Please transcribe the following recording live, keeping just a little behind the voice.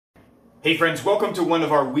Hey friends, welcome to one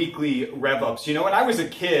of our weekly Rev-Ups. You know, when I was a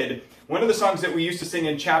kid, one of the songs that we used to sing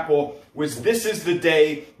in chapel was "This is the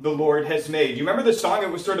day the Lord has made." You remember the song?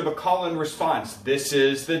 It was sort of a call and response. This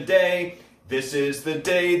is the day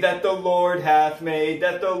that the Lord hath made,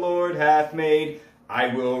 that the Lord hath made. I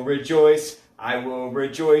will rejoice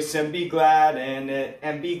and be glad in it,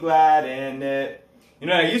 and be glad in it. You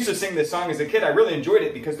know, I used to sing this song as a kid. I really enjoyed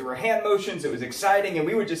it because there were hand motions, it was exciting, and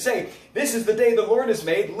we would just say, "This is the day the Lord has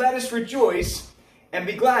made, let us rejoice and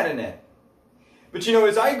be glad in it." But you know,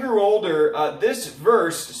 as I grew older, this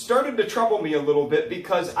verse started to trouble me a little bit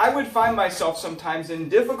because I would find myself sometimes in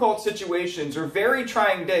difficult situations or very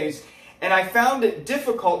trying days, and I found it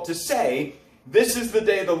difficult to say, "This is the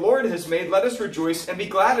day the Lord has made, let us rejoice and be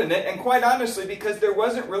glad in it," and quite honestly, because there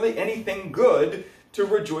wasn't really anything good to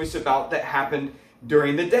rejoice about that happened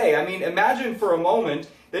during the day. I mean, imagine for a moment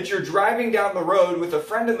that you're driving down the road with a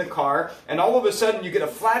friend in the car, and all of a sudden you get a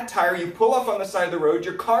flat tire, you pull off on the side of the road,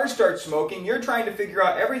 your car starts smoking, you're trying to figure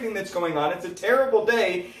out everything that's going on, it's a terrible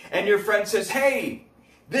day, and your friend says, "Hey,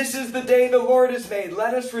 this is the day the Lord has made,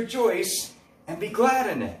 let us rejoice and be glad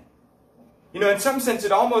in it." You know, in some sense,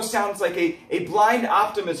 it almost sounds like a blind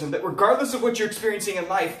optimism that regardless of what you're experiencing in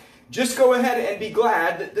life, just go ahead and be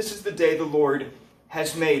glad that this is the day the Lord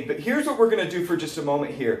has made. But here's what we're going to do for just a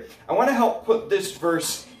moment here. I want to help put this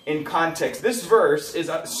verse in context. This verse is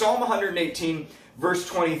Psalm 118, verse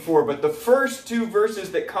 24, but the first two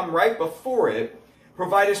verses that come right before it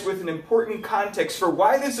provide us with an important context for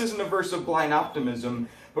why this isn't a verse of blind optimism,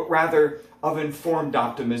 but rather of informed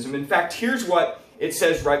optimism. In fact, here's what it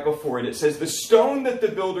says right before it. It says, "The stone that the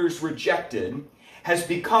builders rejected has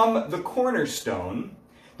become the cornerstone.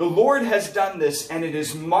 The Lord has done this, and it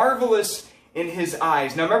is marvelous in His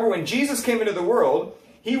eyes." Now remember, when Jesus came into the world,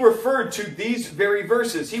 He referred to these very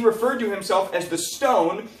verses. He referred to Himself as the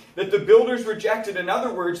stone that the builders rejected. In other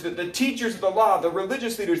words, that the teachers of the law, the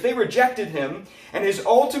religious leaders, they rejected Him, and His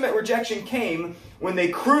ultimate rejection came when they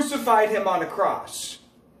crucified Him on a cross.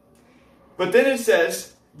 But then it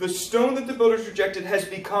says, the stone that the builders rejected has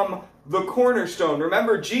become the cornerstone.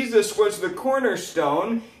 Remember, Jesus was the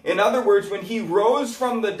cornerstone. In other words, when He rose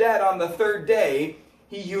from the dead on the third day,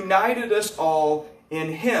 He united us all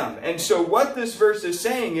in Him. And so what this verse is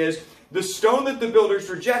saying is, the stone that the builders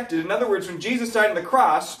rejected, in other words, when Jesus died on the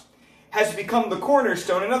cross, has become the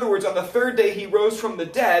cornerstone. In other words, on the third day He rose from the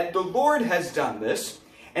dead. The Lord has done this,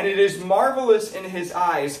 and it is marvelous in His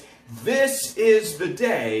eyes. This is the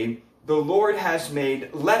day the Lord has made.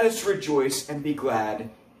 Let us rejoice and be glad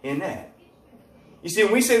in it. You see,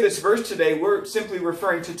 when we say this verse today, we're simply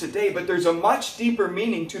referring to today, but there's a much deeper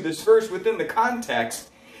meaning to this verse within the context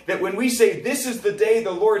that when we say, "This is the day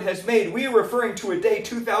the Lord has made," we are referring to a day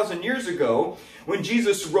 2,000 years ago when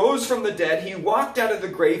Jesus rose from the dead. He walked out of the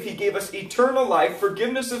grave. He gave us eternal life,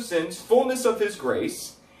 forgiveness of sins, fullness of His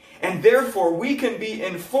grace. And therefore, we can be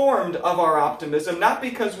informed of our optimism, not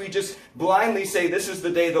because we just blindly say, "This is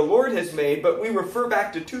the day the Lord has made," but we refer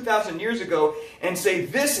back to 2,000 years ago and say,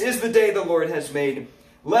 "This is the day the Lord has made.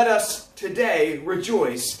 Let us today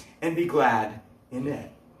rejoice and be glad in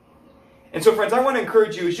it." And so, friends, I want to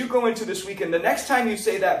encourage you as you go into this weekend, the next time you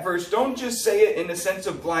say that verse, don't just say it in a sense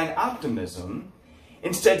of blind optimism.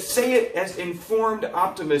 Instead, say it as informed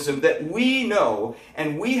optimism that we know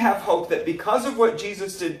and we have hope that because of what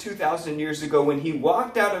Jesus did 2,000 years ago when He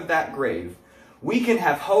walked out of that grave, we can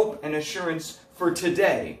have hope and assurance for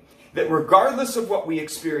today. That regardless of what we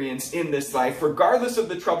experience in this life, regardless of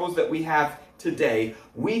the troubles that we have today,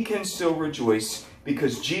 we can still rejoice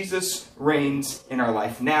because Jesus reigns in our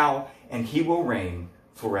life now, and He will reign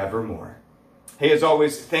forevermore. Hey, as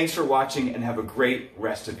always, thanks for watching and have a great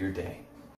rest of your day.